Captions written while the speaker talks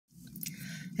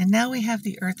And now we have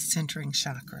the Earth Centering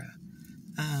Chakra.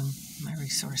 My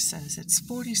resource says it's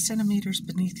 40 centimeters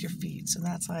beneath your feet. So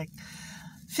that's like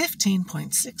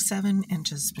 15.67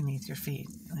 inches beneath your feet.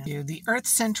 The Earth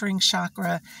Centering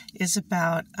Chakra is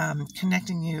about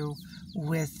connecting you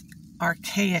with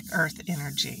archaic earth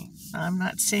energy. I'm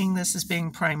not seeing this as being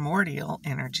primordial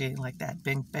energy, like that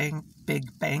big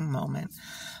bang moment,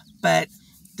 but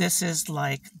this is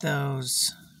like the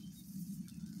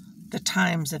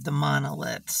times of the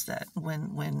monoliths, that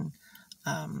when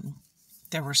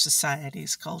there were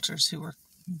societies, cultures who were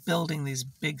building these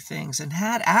big things and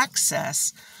had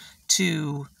access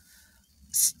to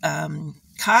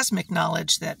cosmic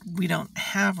knowledge that we don't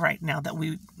have right now,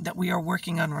 that we are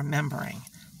working on remembering.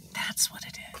 That's what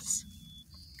it is.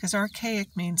 Because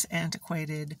archaic means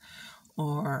antiquated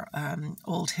or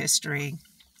old history.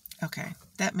 Okay,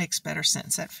 that makes better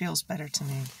sense. That feels better to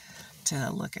me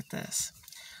to look at this.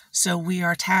 So we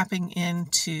are tapping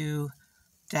into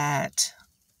that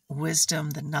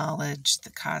wisdom, the knowledge, the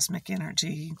cosmic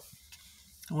energy,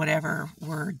 whatever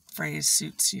word, phrase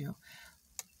suits you.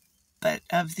 But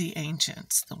of the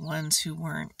ancients, the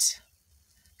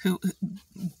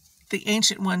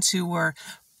ancient ones who were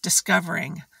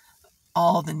discovering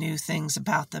all the new things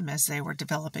about them as they were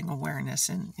developing awareness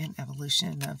in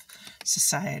evolution of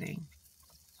society.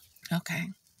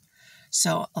 Okay,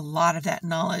 so a lot of that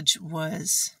knowledge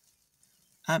was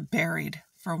buried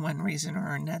for one reason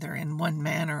or another, in one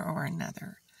manner or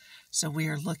another. So we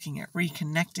are looking at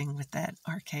reconnecting with that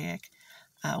archaic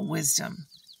wisdom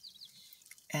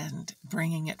and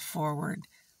bringing it forward,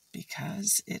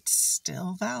 because it's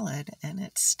still valid and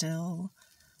it's still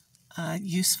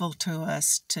useful to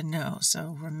us to know.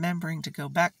 So remembering to go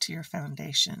back to your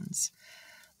foundations,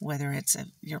 whether it's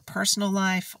your personal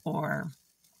life or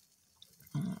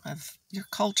of your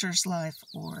culture's life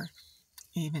or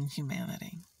even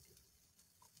humanity.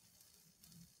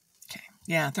 Okay,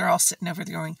 yeah, they're all sitting over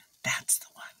there going, that's the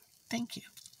one. Thank you.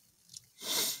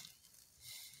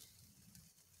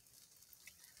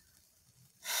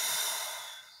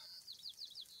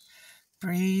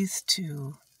 Breathe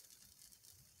to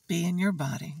be in your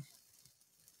body.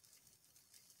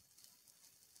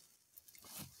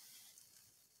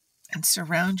 And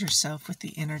surround yourself with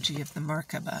the energy of the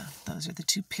Merkaba. Those are the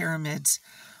two pyramids,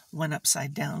 one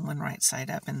upside down, one right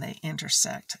side up, and they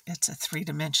intersect. It's a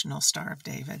three-dimensional Star of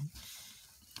David.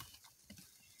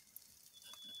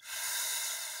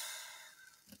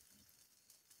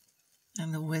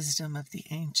 And the wisdom of the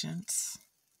ancients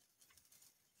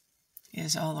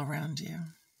is all around you.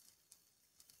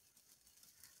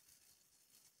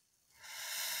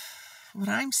 What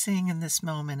I'm seeing in this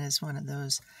moment is one of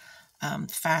those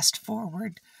fast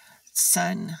forward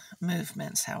sun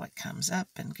movements, how it comes up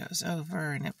and goes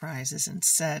over and it rises and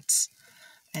sets,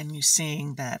 and you're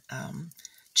seeing that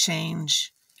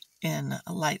change in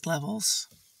light levels,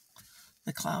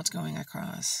 the clouds going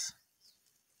across.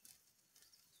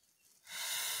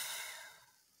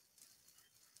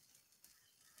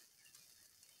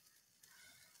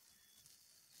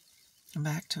 And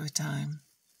back to a time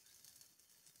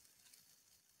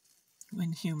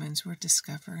when humans were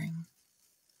discovering,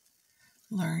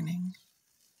 learning,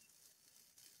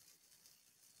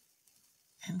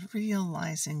 and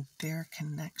realizing their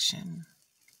connection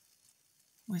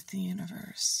with the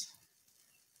universe,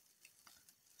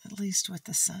 at least with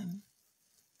the sun.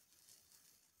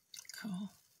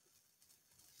 Cool.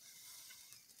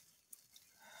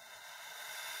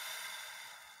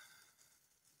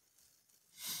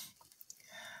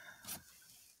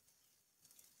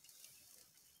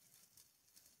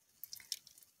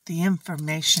 The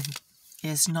information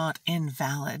is not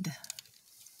invalid.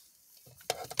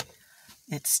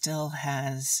 It still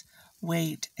has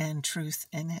weight and truth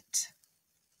in it.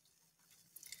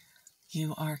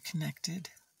 You are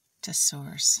connected to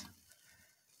Source.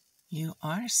 You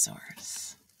are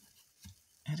Source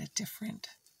at a different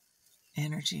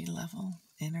energy level,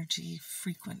 energy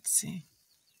frequency.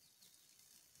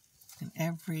 And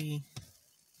every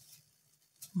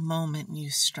moment you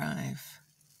strive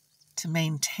to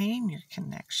maintain your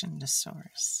connection to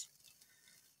Source,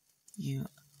 you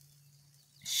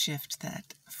shift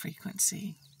that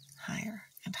frequency higher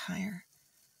and higher,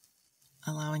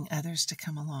 allowing others to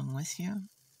come along with you,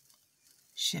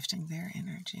 shifting their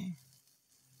energy.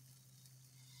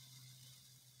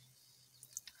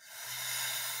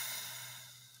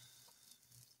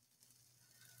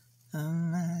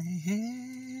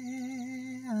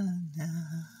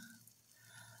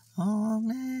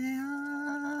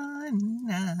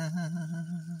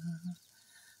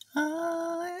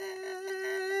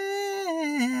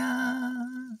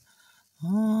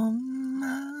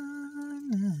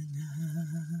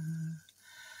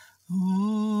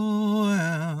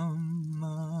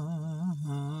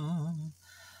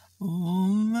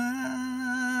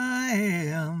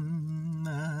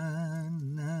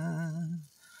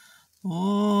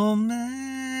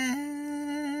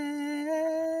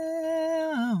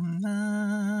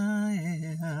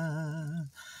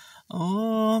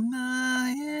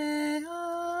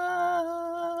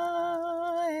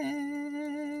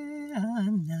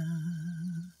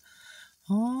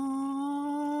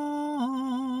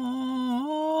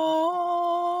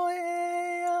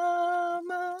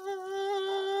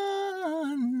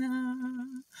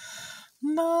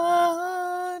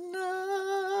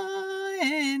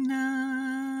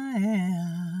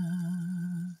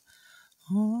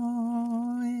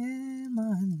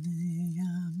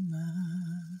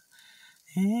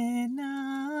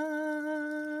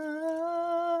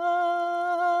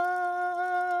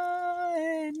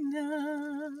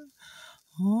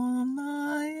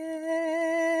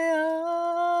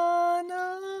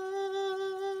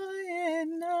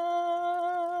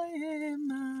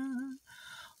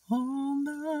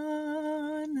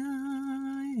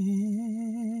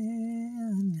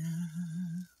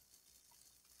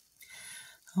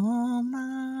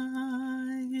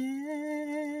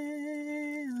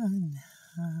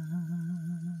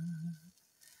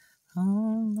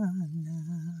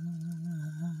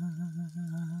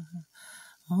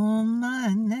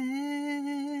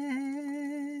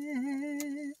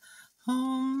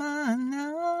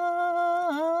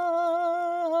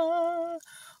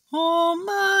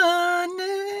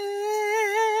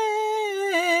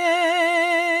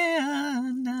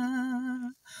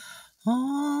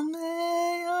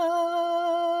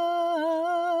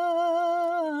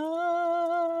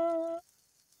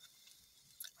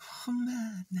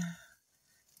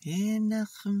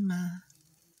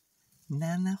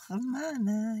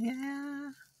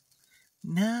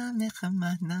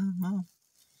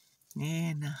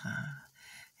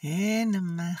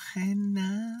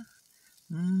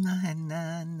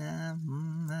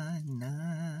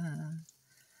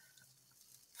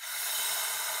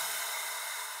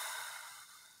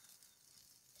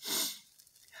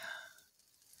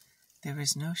 There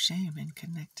is no shame in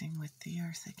connecting with the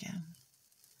earth again,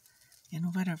 in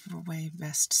whatever way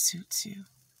best suits you.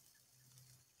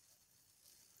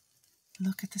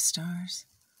 Look at the stars,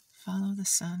 follow the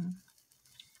sun,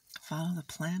 follow the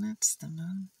planets, the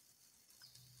moon,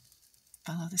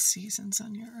 follow the seasons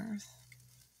on your earth.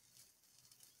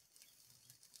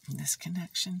 And this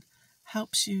connection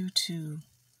helps you to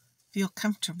feel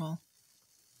comfortable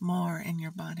more in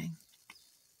your body.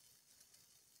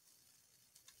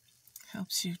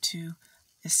 Helps you to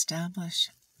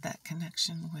establish that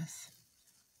connection with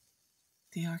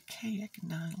the archaic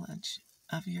knowledge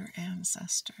of your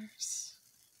ancestors.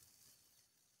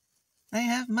 They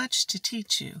have much to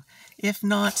teach you, if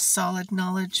not solid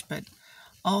knowledge, but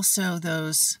also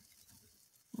those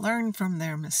learn from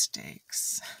their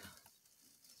mistakes.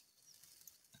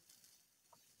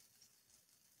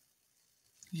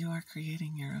 You are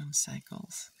creating your own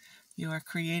cycles. You are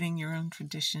creating your own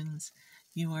traditions.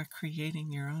 You are creating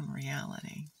your own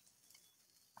reality.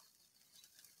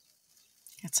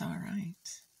 It's all right.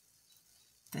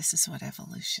 This is what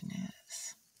evolution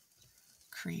is.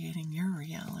 Creating your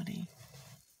reality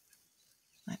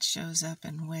that shows up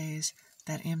in ways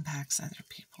that impacts other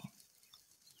people.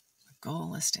 The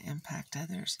goal is to impact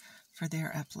others for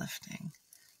their uplifting,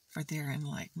 for their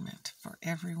enlightenment, for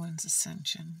everyone's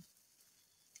ascension.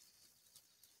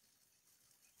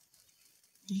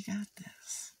 You got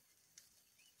this.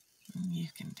 You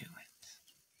can do it.